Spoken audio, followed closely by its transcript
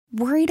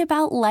Worried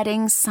about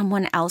letting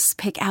someone else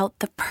pick out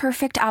the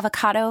perfect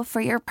avocado for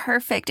your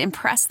perfect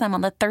impress them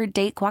on the third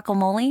date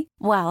guacamole?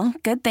 Well,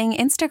 good thing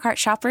Instacart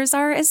shoppers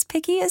are as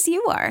picky as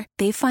you are.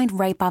 They find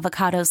ripe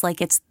avocados like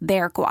it's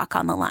their guac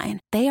on the line.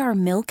 They are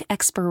milk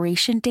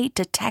expiration date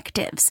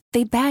detectives.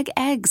 They bag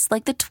eggs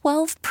like the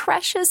 12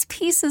 precious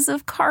pieces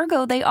of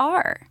cargo they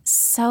are.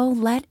 So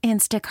let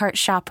Instacart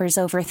shoppers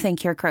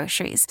overthink your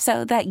groceries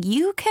so that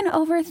you can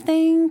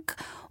overthink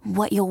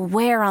what you'll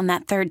wear on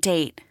that third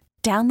date.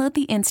 Download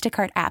the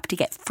Instacart app to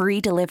get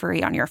free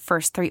delivery on your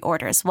first 3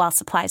 orders while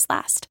supplies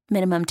last.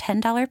 Minimum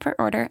 $10 per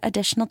order.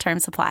 Additional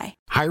terms apply.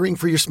 Hiring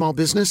for your small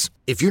business?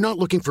 If you're not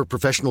looking for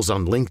professionals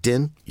on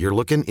LinkedIn, you're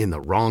looking in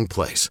the wrong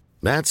place.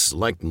 That's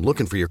like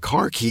looking for your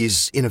car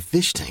keys in a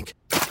fish tank.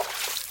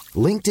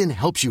 LinkedIn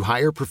helps you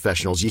hire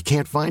professionals you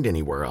can't find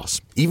anywhere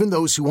else, even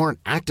those who aren't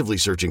actively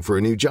searching for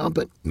a new job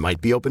but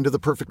might be open to the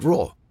perfect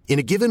role. In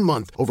a given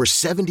month, over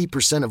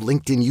 70% of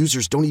LinkedIn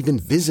users don't even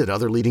visit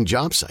other leading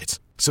job sites.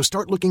 So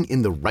start looking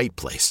in the right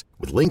place.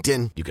 With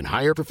LinkedIn, you can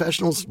hire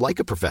professionals like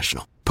a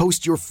professional.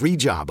 Post your free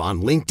job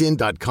on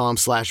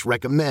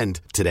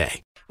linkedin.com/recommend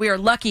today. We are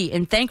lucky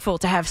and thankful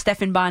to have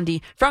Stefan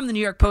Bondy from the New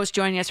York Post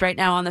joining us right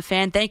now on The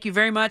Fan. Thank you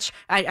very much.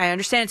 I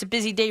understand it's a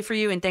busy day for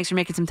you, and thanks for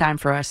making some time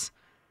for us.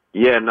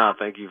 Yeah, no,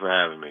 thank you for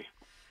having me.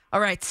 All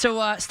right,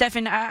 so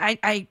Stefan,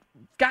 I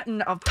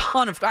gotten a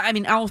ton of,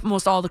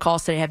 almost all the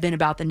calls today have been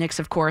about the Knicks,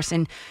 of course.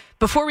 And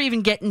before we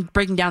even get in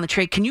breaking down the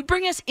trade, can you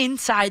bring us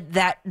inside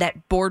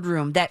that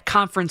boardroom, that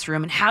conference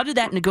room, and how did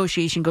that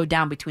negotiation go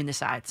down between the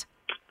sides?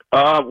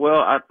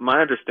 My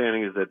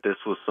understanding is that this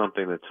was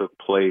something that took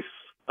place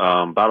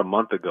about a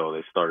month ago.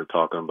 They started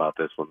talking about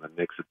this when the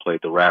Knicks had played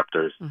the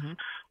Raptors.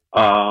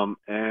 Mm-hmm.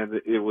 And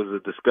it was a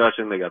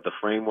discussion. They got the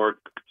framework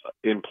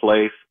in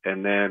place,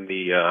 and then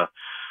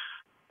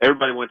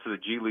everybody went to the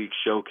G League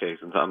showcase.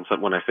 And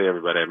when I say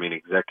everybody, I mean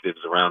executives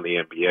around the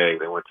NBA.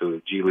 They went to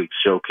the G League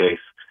showcase.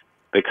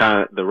 The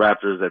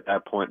Raptors at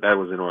that point, that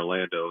was in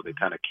Orlando, they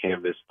kind of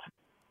canvassed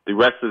the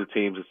rest of the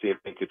teams to see if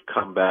they could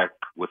come back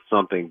with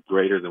something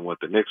greater than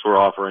what the Knicks were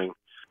offering.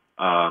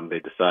 They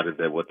decided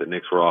that what the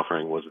Knicks were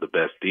offering was the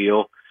best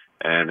deal,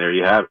 and there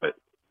you have it.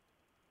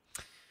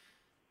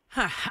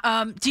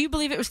 Do you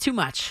believe it was too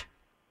much?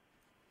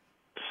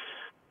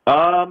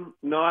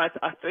 No, I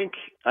think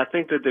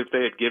that if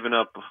they had given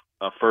up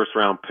a first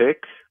round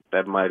pick,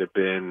 that might have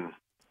been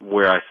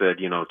where I said,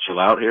 chill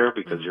out here,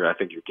 because I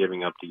think you're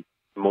giving up the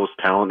most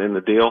talent in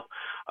the deal.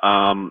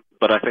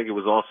 But I think it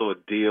was also a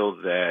deal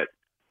that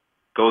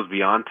goes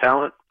beyond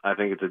talent. I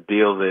think it's a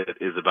deal that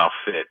is about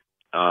fit.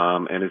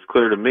 And it's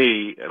clear to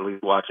me, at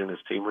least watching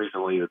this team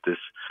recently, that this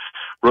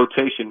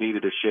rotation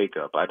needed a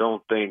shakeup. I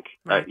don't think,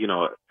 as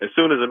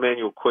soon as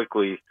Immanuel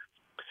Quickley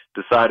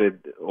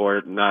decided,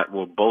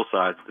 both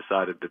sides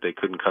decided that they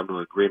couldn't come to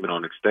an agreement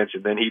on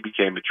extension, then he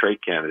became a trade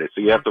candidate. So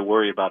you have to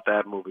worry about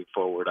that moving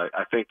forward.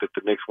 I think that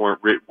the Knicks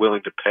weren't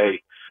willing to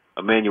pay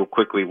Immanuel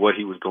Quickley what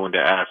he was going to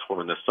ask for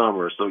in the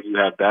summer, so you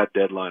have that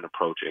deadline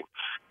approaching.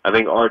 I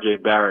think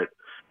RJ Barrett,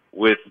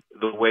 with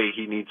the way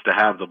he needs to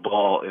have the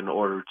ball in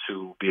order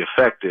to be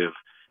effective,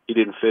 he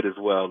didn't fit as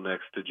well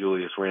next to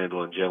Julius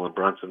Randle and Jalen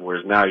Brunson,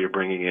 whereas now you're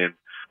bringing in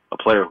a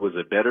player who is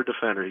a better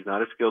defender. He's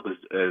not as skilled as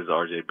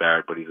RJ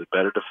Barrett, but he's a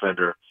better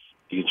defender.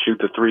 He can shoot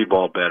the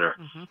 3-ball better.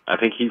 Mm-hmm. I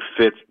think he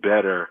fits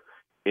better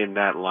in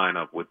that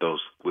lineup with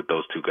those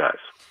two guys.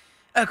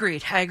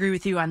 Agreed. I agree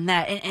with you on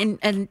that.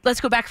 And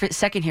let's go back for a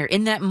second here.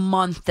 In that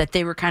month that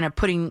they were kind of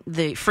putting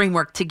the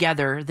framework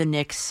together, the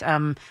Knicks,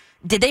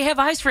 did they have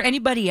eyes for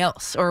anybody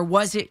else, or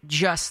was it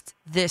just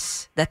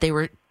this that they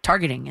were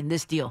targeting in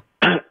this deal?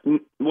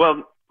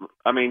 Well,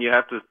 you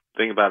have to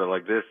think about it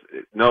like this.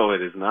 No,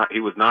 it is not. He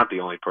was not the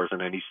only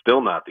person, and he's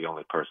still not the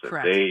only person.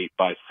 Correct.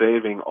 By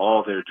saving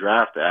all their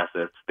draft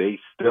assets,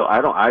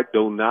 I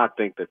do not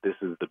think that this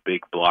is the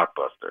big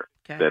blockbuster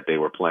that they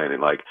were planning.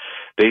 Like,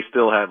 they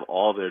still have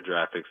all their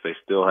draft picks. They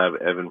still have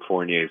Evan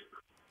Fournier's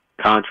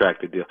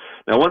contracted deal.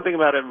 Now, one thing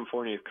about Evan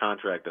Fournier's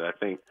contract that I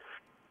think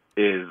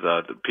is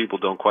that people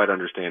don't quite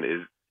understand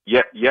is,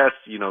 yes,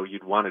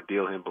 you'd want to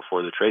deal him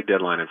before the trade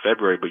deadline in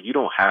February, but you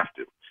don't have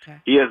to.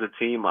 Okay. He has a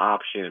team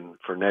option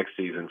for next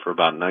season for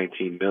about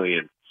 $19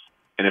 million.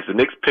 And if the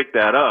Knicks pick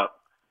that up,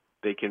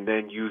 they can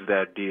then use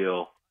that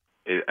deal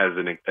as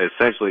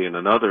essentially in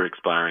another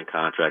expiring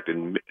contract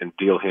and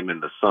deal him in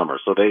the summer.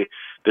 So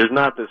there's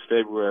not this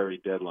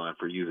February deadline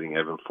for using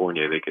Evan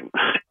Fournier. They can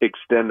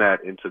extend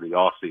that into the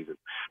offseason.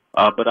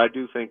 But I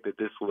do think that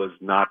this was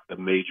not the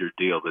major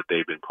deal that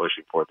they've been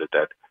pushing for,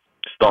 that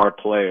star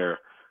player,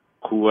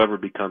 whoever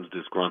becomes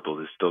disgruntled,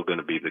 is still going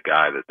to be the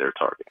guy that they're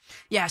targeting.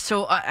 Yeah,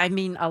 so,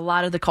 a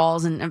lot of the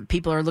calls and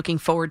people are looking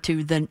forward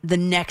to the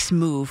next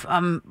move.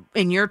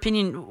 In your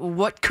opinion,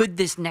 what could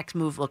this next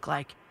move look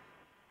like?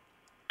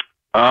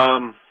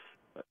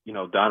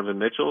 Donovan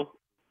Mitchell,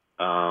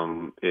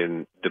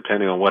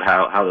 depending on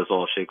how this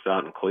all shakes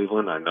out in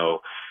Cleveland. I know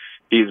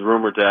he's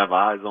rumored to have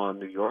eyes on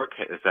New York,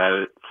 has had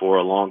it for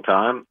a long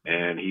time,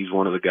 and he's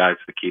one of the guys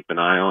to keep an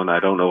eye on. I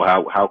don't know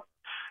how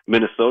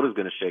Minnesota's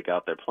going to shake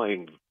out. They're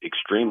playing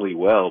extremely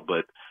well,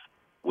 but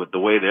with the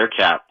way their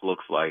cap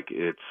looks like,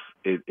 it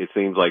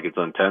seems like it's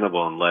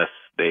untenable unless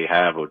they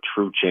have a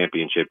true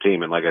championship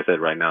team. And like I said,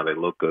 right now they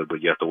look good,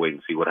 but you have to wait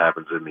and see what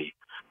happens in the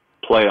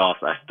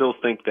playoffs. I still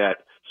think that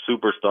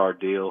superstar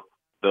deal,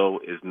 though,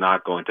 is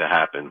not going to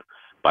happen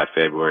by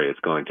February. It's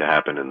going to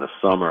happen in the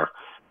summer.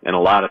 And a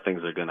lot of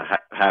things are going to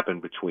happen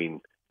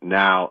between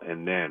now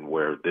and then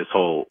where this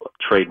whole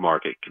trade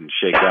market can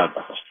shake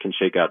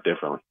out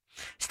differently.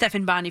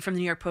 Stefan Bondy from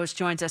the New York Post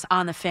joins us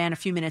on the Fan a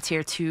few minutes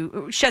here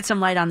to shed some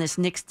light on this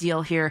Knicks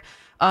deal here.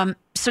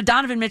 So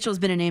Donovan Mitchell has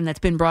been a name that's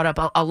been brought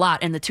up a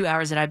lot in the 2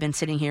 hours that I've been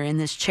sitting here in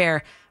this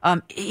chair.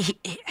 What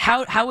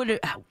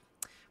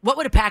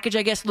would a package,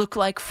 I guess, look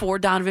like for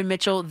Donovan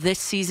Mitchell this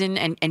season,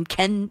 and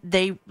can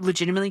they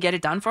legitimately get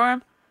it done for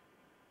him?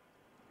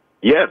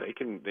 Yeah, they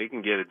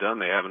can get it done.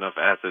 They have enough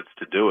assets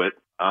to do it.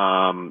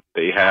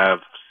 They have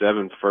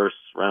 7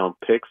 first-round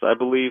picks, I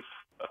believe,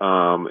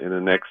 in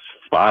the next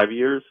 5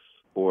 years.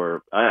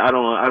 Or I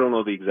don't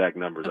know the exact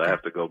numbers. Okay. I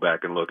have to go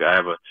back and look. I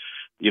have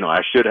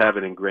I should have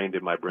it ingrained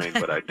in my brain,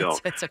 but I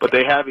don't. it's okay. But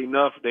they have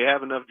enough. They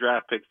have enough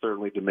draft picks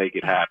certainly to make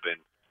it happen.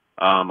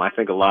 I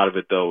think a lot of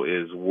it though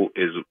is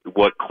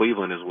what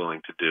Cleveland is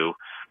willing to do.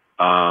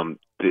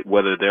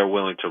 Whether they're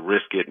willing to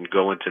risk it and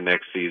go into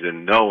next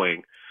season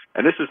knowing.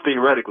 And this is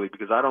theoretically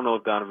because I don't know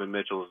if Donovan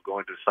Mitchell is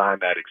going to sign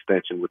that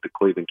extension with the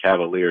Cleveland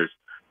Cavaliers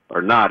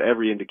or not.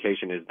 Every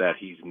indication is that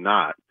he's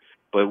not.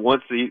 But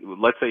let's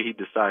say he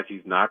decides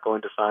he's not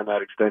going to sign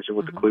that extension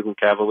with the Cleveland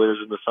Cavaliers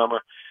in the summer,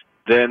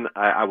 then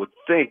I would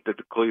think that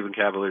the Cleveland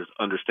Cavaliers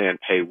understand,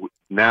 hey,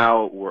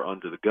 now we're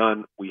under the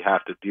gun. We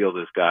have to deal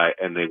this guy,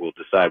 and they will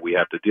decide we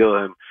have to deal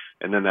him,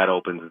 and then that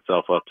opens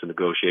itself up to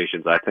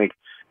negotiations. I think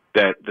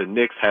that the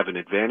Knicks have an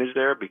advantage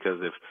there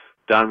because if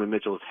Donovan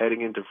Mitchell is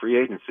heading into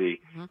free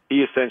agency,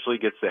 he essentially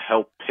gets to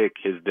help pick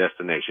his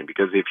destination.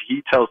 Because if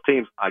he tells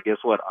teams, I guess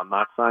what, I'm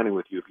not signing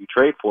with you if you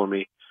trade for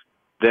me,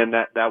 then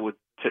that would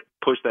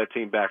push that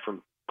team back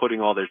from putting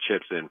all their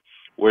chips in.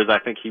 Whereas I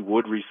think he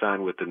would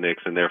re-sign with the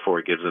Knicks, and therefore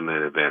it gives them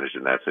an advantage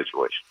in that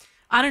situation.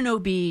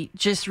 Anunoby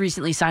just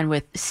recently signed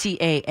with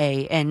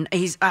CAA, and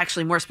he's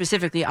actually more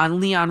specifically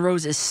on Leon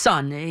Rose's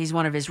son. He's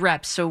one of his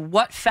reps. So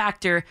what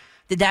factor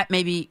did that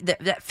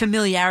that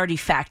familiarity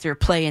factor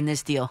play in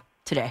this deal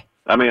today?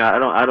 I mean, I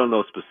don't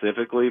know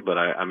specifically, but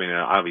I mean, it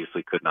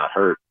obviously could not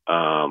hurt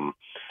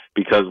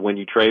because when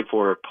you trade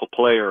for a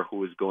player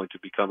who is going to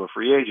become a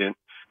free agent,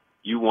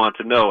 you want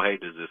to know, hey,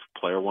 does this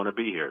player want to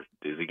be here?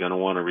 Is he going to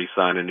want to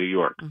re-sign in New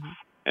York?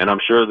 And I'm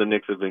sure the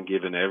Knicks have been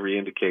given every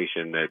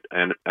indication that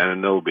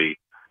Anunoby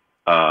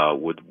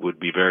would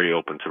be very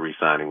open to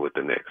re-signing with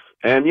the Knicks.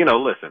 And,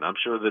 listen, I'm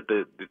sure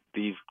that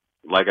these,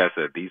 like I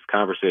said, these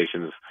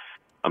conversations,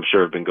 I'm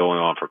sure have been going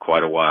on for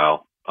quite a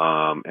while.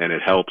 And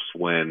it helps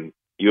when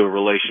you have a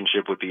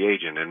relationship with the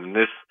agent. And in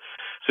this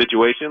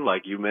situation,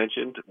 like you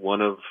mentioned,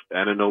 one of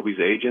Anunoby's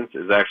agents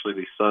is actually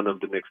the son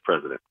of the Knicks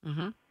president.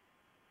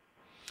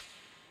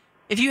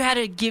 If you had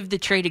to give the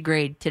trade a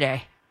grade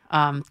today,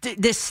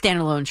 this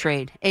standalone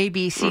trade, A,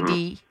 B, C,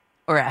 D,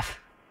 or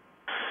F?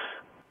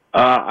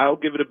 I'll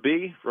give it a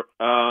B.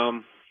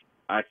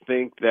 I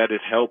think that it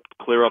helped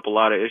clear up a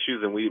lot of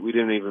issues, and we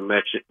didn't even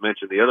mention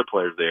the other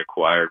players they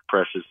acquired.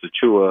 Precious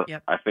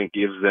Achiuwa, I think,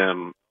 gives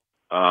them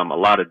a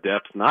lot of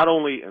depth. Not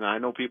only, and I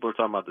know people are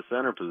talking about the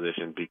center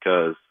position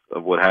because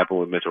of what happened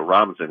with Mitchell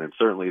Robinson, and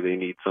certainly they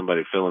need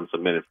somebody filling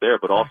some minutes there,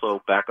 but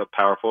also backup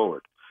power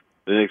forward.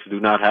 The Knicks do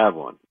not have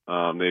one.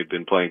 They've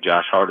been playing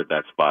Josh Hart at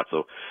that spot.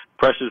 So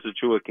Precious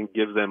Achiuwa can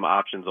give them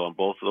options on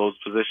both of those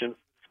positions.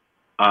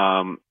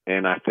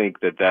 And I think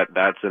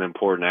that's an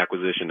important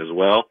acquisition as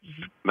well.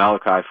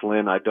 Malachi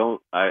Flynn, I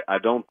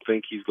don't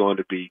think he's going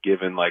to be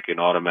given like an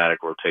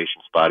automatic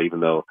rotation spot, even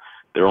though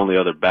their only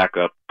other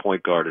backup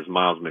point guard is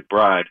Miles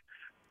McBride.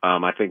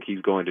 I think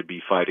he's going to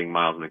be fighting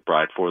Miles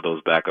McBride for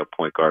those backup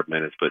point guard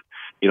minutes, but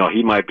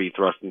he might be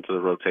thrust into the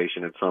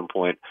rotation at some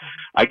point.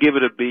 I give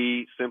it a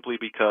B simply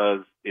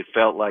because it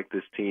felt like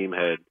this team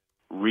had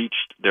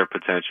reached their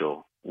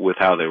potential with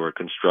how they were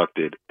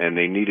constructed, and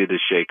they needed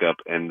a shakeup,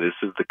 and this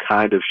is the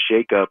kind of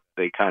shakeup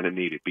they kind of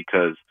needed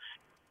because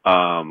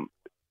OG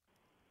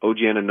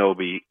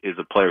Anunoby is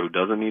a player who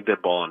doesn't need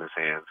that ball in his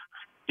hands.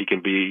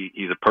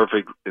 He's a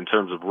perfect in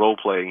terms of role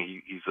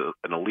playing. He's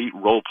an elite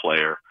role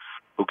player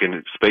who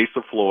can space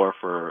the floor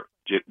for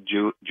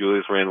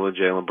Julius Randle and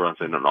Jalen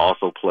Brunson and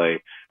also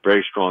play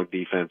very strong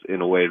defense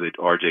in a way that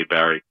RJ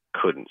Barrett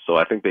couldn't. So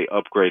I think they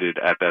upgraded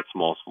at that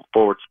small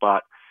forward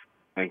spot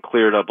and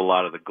cleared up a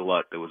lot of the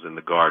glut that was in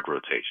the guard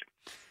rotation.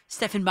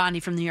 Stefan Bondy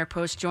from the New York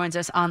Post joins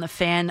us on the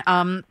Fan.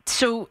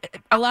 So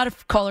a lot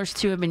of callers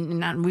too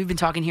we've been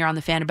talking here on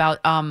the Fan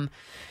about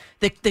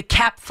the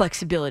cap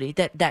flexibility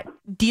that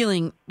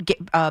dealing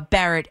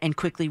Barrett and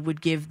Quickley would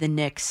give the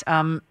Knicks.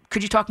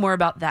 Could you talk more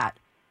about that?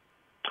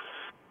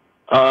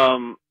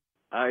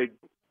 I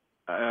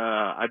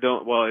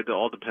don't. Well, it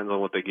all depends on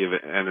what they give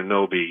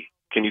Anunoby.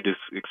 Can you just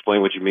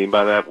explain what you mean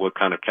by that? What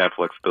kind of cap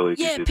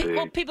flexibility?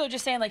 Yeah, people are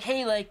just saying like,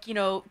 hey,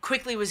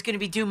 Quickley was going to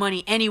be due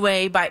money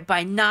anyway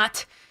by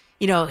not,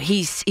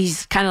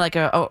 he's kind of like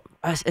a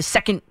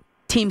second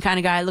team kind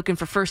of guy looking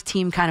for first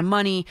team kind of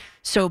money.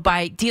 So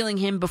by dealing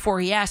him before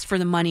he asked for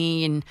the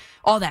money and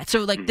all that,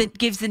 so like that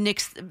gives the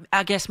Knicks,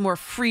 I guess, more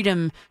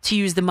freedom to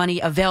use the money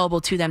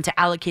available to them to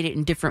allocate it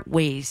in different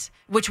ways.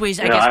 Which ways,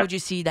 I guess, would you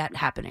see that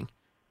happening?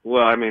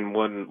 Well, I mean,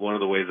 one of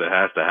the ways that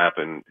has to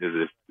happen is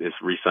if it's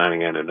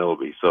re-signing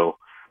Anunoby. So,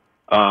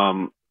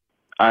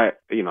 I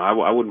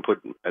wouldn't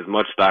put as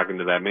much stock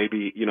into that.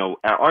 Maybe,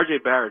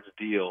 RJ Barrett's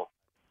deal,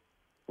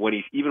 when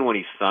he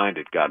signed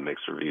it, got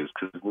mixed reviews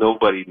because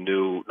nobody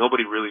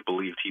really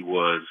believed he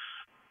was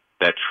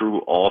that true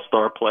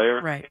all-star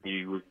player. Right.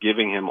 You were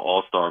giving him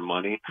all-star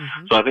money.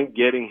 Mm-hmm. So I think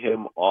getting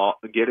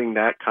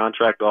that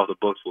contract off the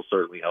books will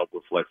certainly help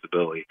with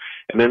flexibility.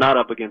 And they're not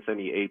up against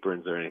any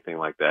aprons or anything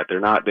like that.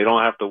 They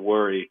don't have to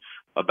worry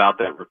about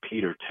that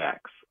repeater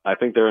tax. I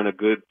think they're in a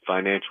good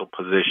financial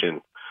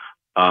position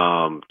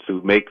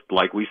to make,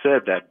 like we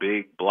said, that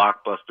big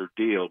blockbuster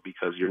deal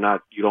because you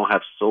don't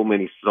have so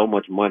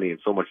much money and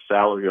so much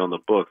salary on the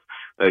books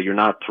that you're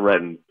not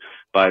threatened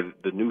by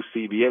the new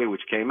CBA,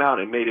 which came out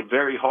and made it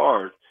very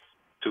hard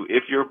to,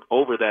 if you're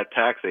over that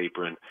tax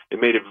apron,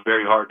 it made it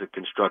very hard to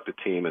construct a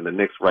team, and the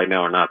Knicks right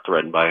now are not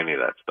threatened by any of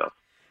that stuff.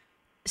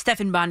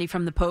 Stefan Bondy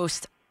from the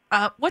Post.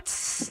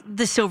 What's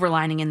the silver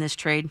lining in this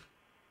trade?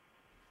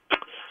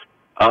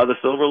 The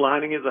silver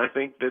lining is I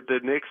think that the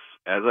Knicks,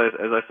 as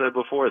I said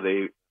before,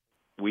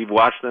 we've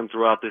watched them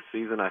throughout this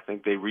season. I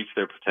think they reached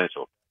their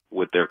potential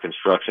with their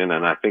construction,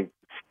 and I think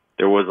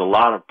there was a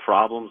lot of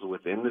problems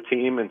within the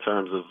team in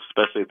terms of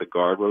especially the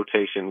guard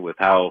rotation with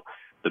how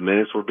the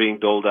minutes were being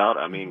doled out.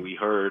 I mean, we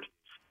heard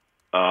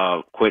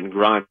Quentin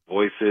Grimes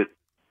voice it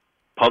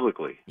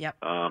publicly. Yep.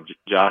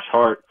 Josh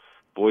Hart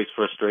voiced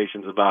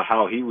frustrations about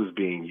how he was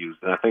being used.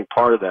 And I think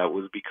part of that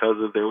was because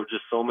there were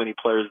just so many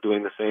players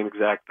doing the same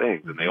exact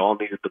things, and they all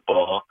needed the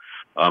ball,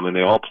 and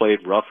they all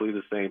played roughly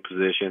the same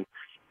position.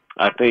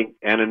 I think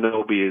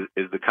Anunoby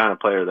is the kind of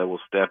player that will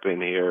step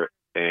in here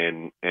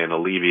and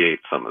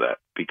alleviate some of that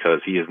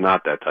because he is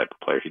not that type of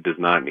player. He does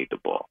not need the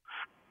ball.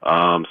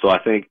 So I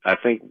think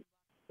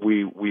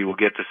we will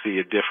get to see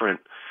a different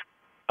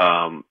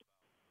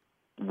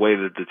way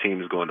that the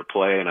team is going to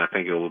play, and I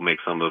think it will make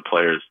some of the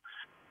players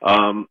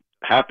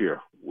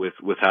happier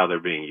with how they're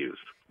being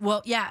used.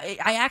 Well, yeah,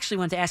 I actually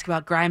want to ask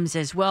about Grimes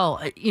as well.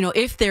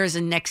 If there's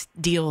a next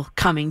deal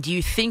coming, do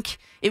you think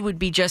it would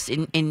be just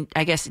in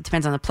I guess it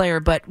depends on the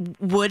player, but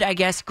would, I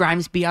guess,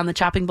 Grimes be on the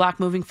chopping block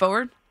moving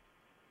forward?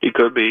 He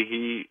could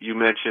be. You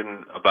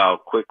mentioned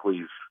about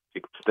Quickley's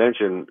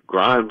extension.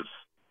 Grimes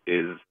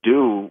is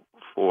due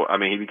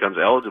he becomes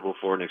eligible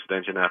for an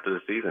extension after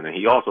the season, and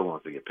he also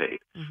wants to get paid.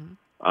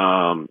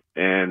 Mm-hmm.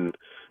 And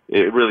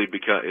it really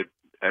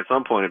at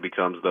some point it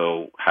becomes,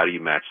 though, how do you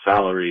match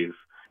salaries?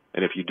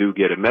 And if you do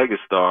get a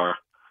megastar,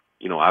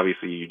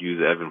 obviously you'd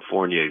use Evan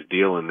Fournier's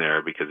deal in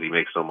there because he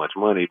makes so much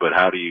money, but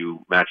how do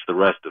you match the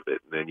rest of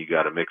it? And then you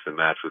got to mix and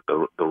match with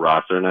the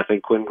roster. And I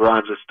think Quentin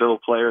Grimes is still a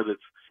player that's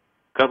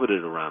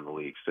coveted around the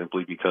league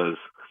simply because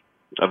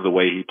of the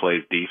way he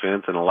plays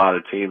defense, and a lot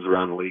of teams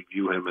around the league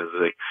view him as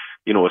a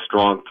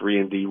strong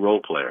 3-and-D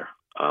role player.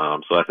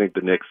 So I think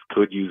the Knicks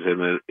could use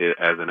him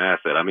as an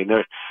asset. I mean,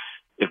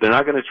 if they're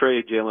not going to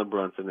trade Jalen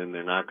Brunson and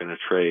they're not going to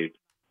trade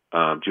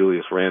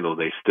Julius Randle,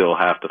 they still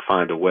have to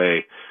find a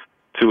way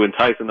to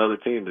entice another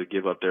team to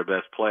give up their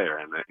best player.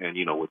 And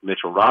with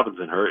Mitchell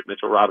Robinson hurt,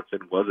 Mitchell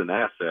Robinson was an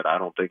asset. I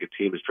don't think a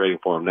team is trading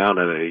for him now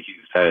that he's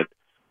had,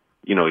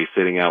 he's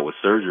sitting out with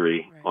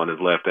surgery on his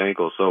left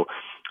ankle. So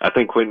I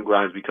think Quentin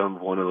Grimes becomes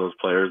one of those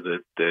players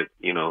that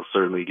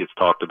certainly gets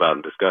talked about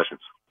in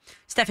discussions.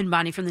 Stefan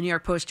Bondy from the New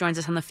York Post joins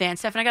us on the Fan.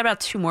 Stefan, I got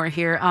about two more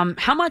here.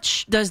 How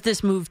much does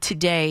this move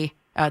today,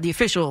 the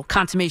official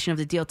consummation of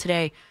the deal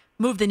today,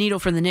 move the needle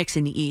for the Knicks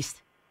in the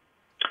East?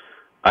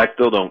 I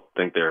still don't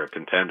think they're a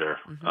contender.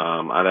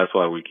 Mm-hmm. That's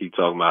why we keep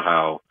talking about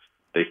how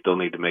they still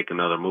need to make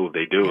another move.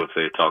 They do if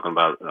they're talking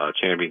about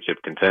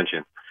championship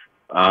contention.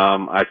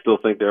 I still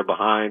think they're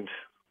behind.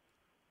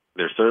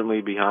 They're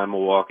certainly behind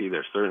Milwaukee.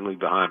 They're certainly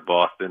behind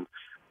Boston.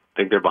 I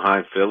think they're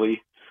behind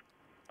Philly.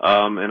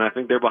 And I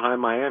think they're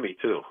behind Miami,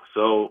 too.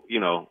 So,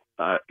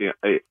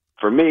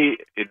 for me,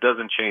 it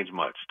doesn't change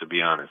much, to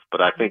be honest.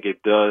 But I think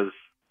it does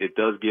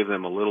give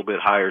them a little bit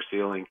higher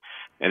ceiling,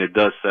 and it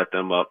does set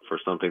them up for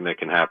something that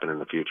can happen in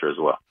the future as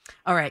well.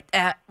 All right.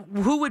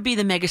 Who would be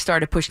the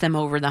megastar to push them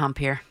over the hump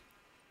here?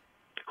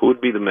 Who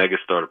would be the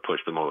megastar to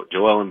push them over?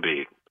 Joel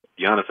Embiid,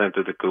 Giannis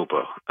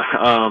Antetokounmpo.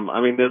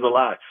 There's a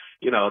lot.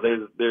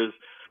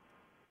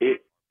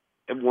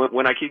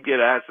 When I keep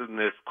getting asked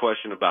this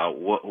question about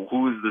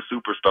who is the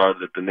superstar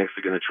that the Knicks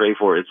are going to trade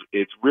for,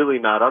 it's really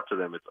not up to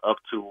them. It's up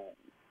to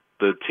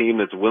the team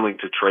that's willing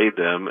to trade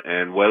them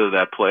and whether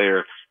that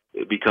player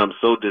becomes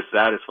so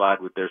dissatisfied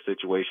with their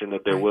situation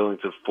that they're willing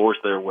to force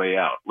their way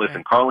out.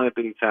 Listen, Karl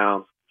Anthony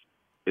Towns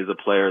is a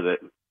player that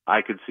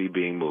I could see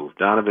being moved.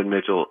 Donovan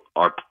Mitchell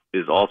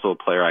is also a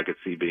player I could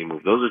see being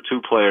moved. Those are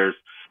two players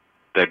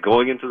that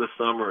going into the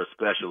summer,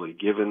 especially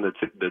given the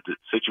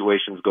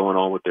situations going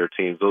on with their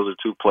teams, those are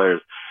two players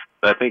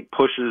I think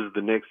pushes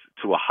the Knicks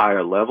to a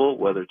higher level,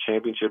 whether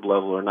championship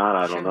level or not,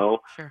 I don't know.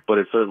 Sure. But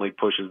it certainly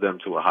pushes them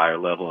to a higher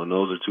level, and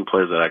those are two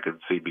players that I could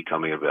see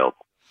becoming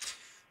available.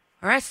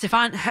 All right,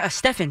 Stefan,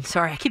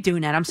 sorry, I keep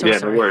doing that. I'm so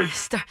sorry. No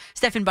worries.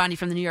 Stefan Bondy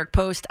from the New York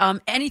Post.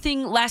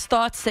 Anything, last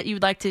thoughts that you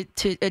would like to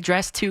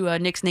address to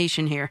Knicks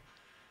Nation here?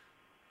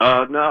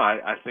 No,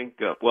 I think,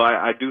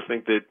 I do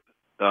think that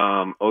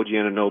OG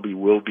Anunoby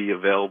will be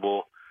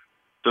available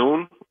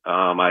soon.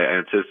 I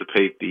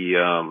anticipate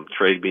the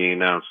trade being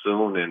announced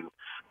soon, and,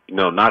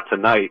 not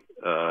tonight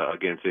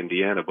against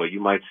Indiana, but you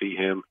might see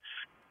him,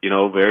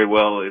 very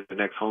well in the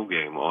next home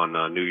game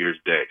on New Year's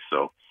Day.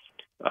 So,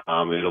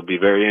 it'll be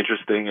very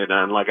interesting.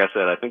 And like I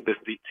said, I think this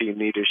team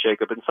needed a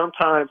shakeup. And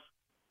sometimes,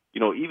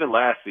 even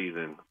last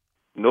season,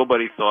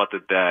 nobody thought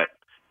that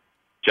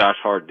Josh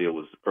Hart deal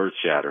was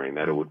earth-shattering,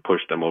 that it would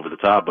push them over the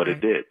top, but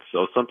it did.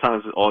 So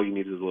sometimes all you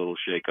need is a little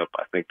shakeup.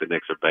 I think the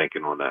Knicks are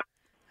banking on that.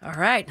 All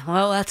right.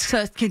 Well, let's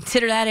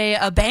consider that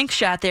a bank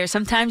shot there.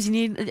 Sometimes you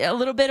need a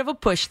little bit of a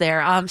push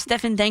there.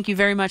 Stefan, thank you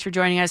very much for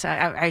joining us.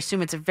 I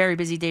assume it's a very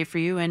busy day for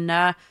you, and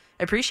I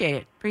appreciate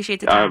it.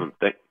 Appreciate the time.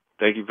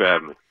 Thank you for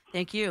having me.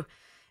 Thank you.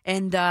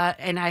 And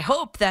I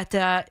hope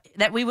that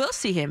we will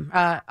see him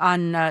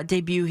on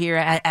debut here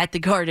at the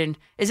Garden.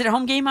 Is it a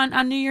home game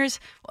on New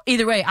Year's? Well,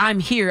 either way, I'm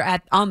here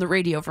on the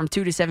radio from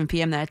 2 to 7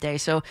 p.m. that day.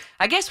 So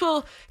I guess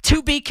we'll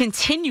to be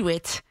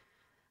continued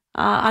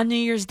on New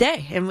Year's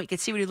Day, and we can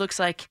see what he looks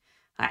like.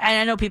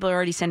 I know people are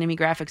already sending me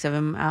graphics of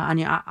him on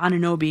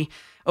Anunoby,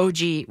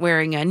 OG,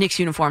 wearing Knicks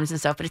uniforms and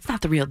stuff, but it's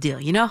not the real deal,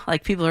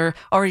 Like, people are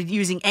already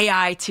using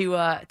AI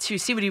to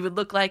see what he would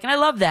look like, and I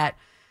love that.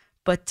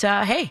 But,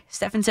 hey,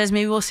 Stefan says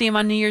maybe we'll see him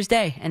on New Year's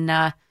Day. And,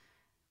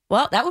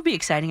 well, that would be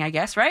exciting, I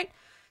guess, right?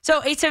 So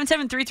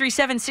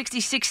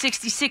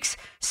 877-337-6666,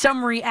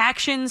 some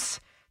reactions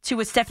to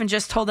what Stefan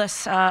just told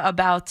us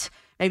about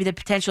maybe the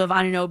potential of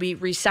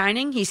Anunoby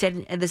re-signing. He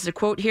said, and this is a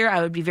quote here,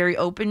 I would be very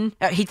open.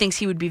 He thinks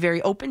he would be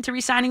very open to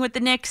re-signing with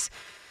the Knicks.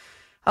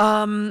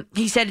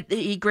 He said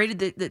he graded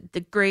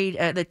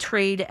the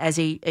trade as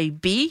a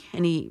B,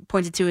 and he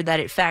pointed to it that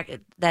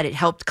it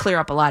helped clear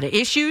up a lot of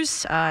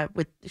issues,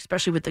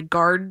 especially with the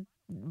guard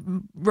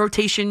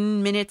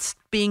rotation minutes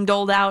being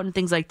doled out and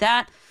things like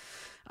that,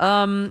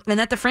 and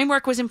that the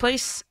framework was in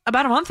place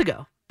about a month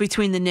ago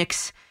between the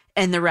Knicks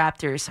and the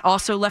Raptors.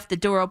 Also left the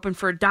door open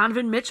for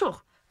Donovan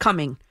Mitchell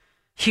coming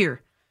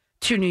here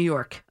to New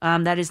York.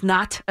 That is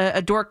not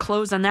a door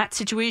closed on that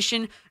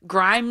situation.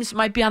 Grimes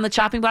might be on the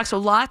chopping block, so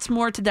lots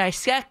more to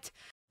dissect.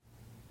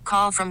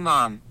 Call from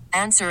mom.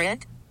 Answer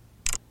it.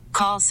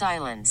 Call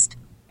silenced.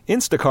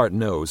 Instacart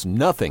knows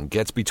nothing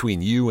gets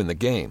between you and the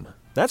game.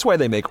 That's why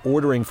they make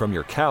ordering from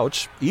your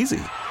couch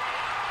easy.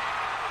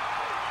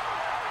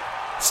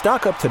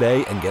 Stock up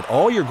today and get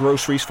all your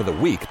groceries for the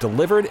week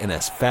delivered in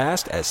as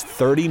fast as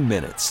 30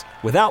 minutes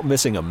without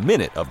missing a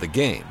minute of the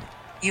game.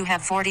 You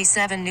have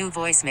 47 new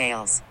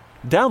voicemails.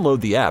 Download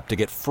the app to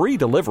get free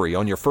delivery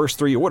on your first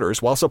 3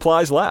 orders while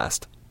supplies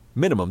last.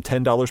 Minimum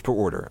 $10 per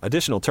order.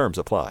 Additional terms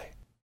apply.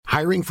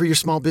 Hiring for your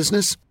small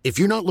business? If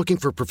you're not looking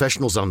for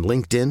professionals on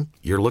LinkedIn,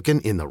 you're looking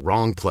in the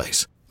wrong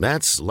place.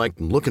 That's like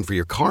looking for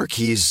your car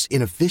keys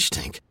in a fish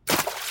tank.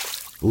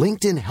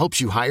 LinkedIn helps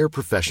you hire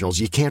professionals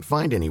you can't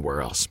find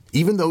anywhere else,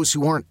 even those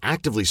who aren't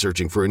actively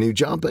searching for a new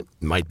job but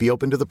might be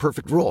open to the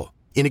perfect role.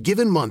 In a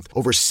given month,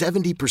 over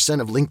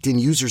 70% of LinkedIn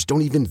users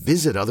don't even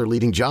visit other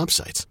leading job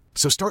sites.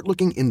 So start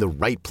looking in the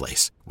right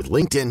place. With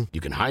LinkedIn, you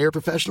can hire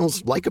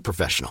professionals like a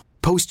professional.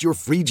 Post your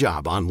free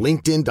job on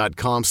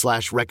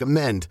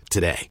linkedin.com/recommend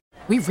today.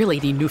 We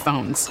really need new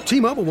phones.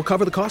 T-Mobile will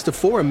cover the cost of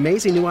 4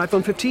 amazing new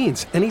iPhone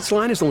 15s, and each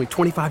line is only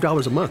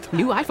 $25 a month.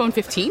 New iPhone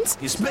 15s?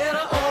 It's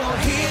better over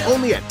here.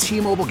 Only at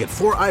T-Mobile, get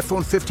 4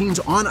 iPhone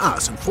 15s on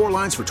us and 4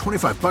 lines for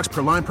 $25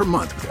 per line per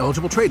month with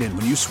eligible trade-in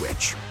when you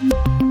switch.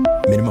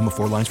 Minimum of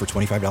 4 lines for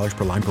 $25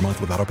 per line per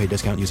month with autopay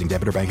discount using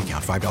debit or bank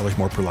account. $5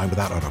 more per line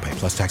without autopay,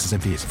 plus taxes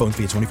and fees. Phone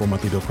fee at 24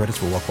 monthly bill credits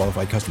for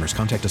well-qualified customers.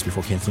 Contact us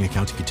before canceling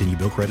account to continue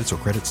bill credits or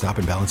credit stop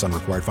and balance on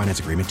required finance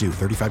agreement due.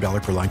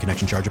 $35 per line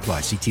connection charge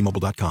applies. See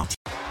T-Mobile.com.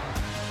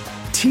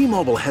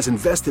 T-Mobile has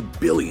invested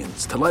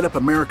billions to light up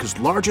America's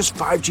largest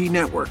 5G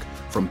network,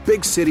 from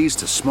big cities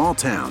to small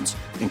towns,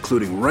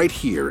 including right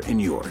here in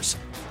yours.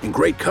 And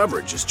great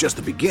coverage is just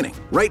the beginning.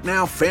 Right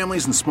now,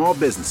 families and small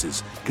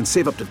businesses can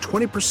save up to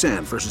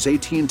 20% versus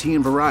AT&T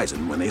and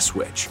Verizon when they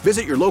switch.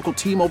 Visit your local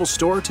T-Mobile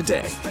store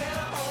today.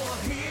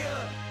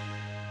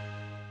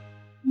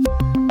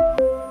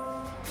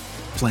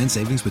 Plan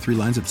savings with 3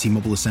 lines of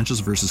T-Mobile Essentials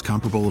versus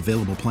comparable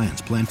available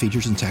plans. Plan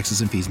features and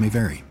taxes and fees may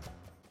vary.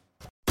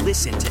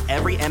 Listen to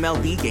every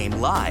MLB game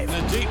live.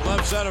 In the deep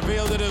left center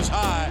field, it is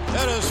high,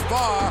 it is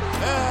far,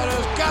 it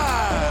is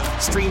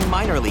gone. Stream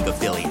minor league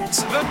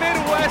affiliates. The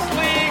Midwest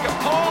League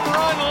home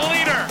run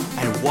leader.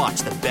 And watch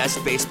the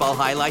best baseball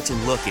highlights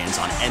and look-ins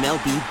on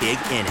MLB Big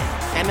Inning.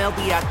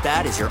 MLB At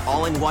Bat is your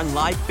all-in-one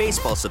live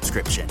baseball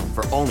subscription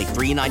for only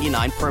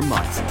 $3.99 per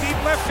month.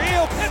 Deep left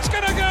field, it's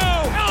gonna go.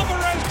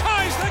 Alvarez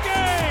ties the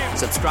game.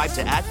 Subscribe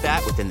to At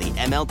Bat within the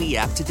MLB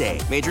app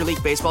today. Major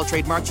League Baseball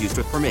trademarks used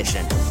with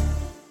permission.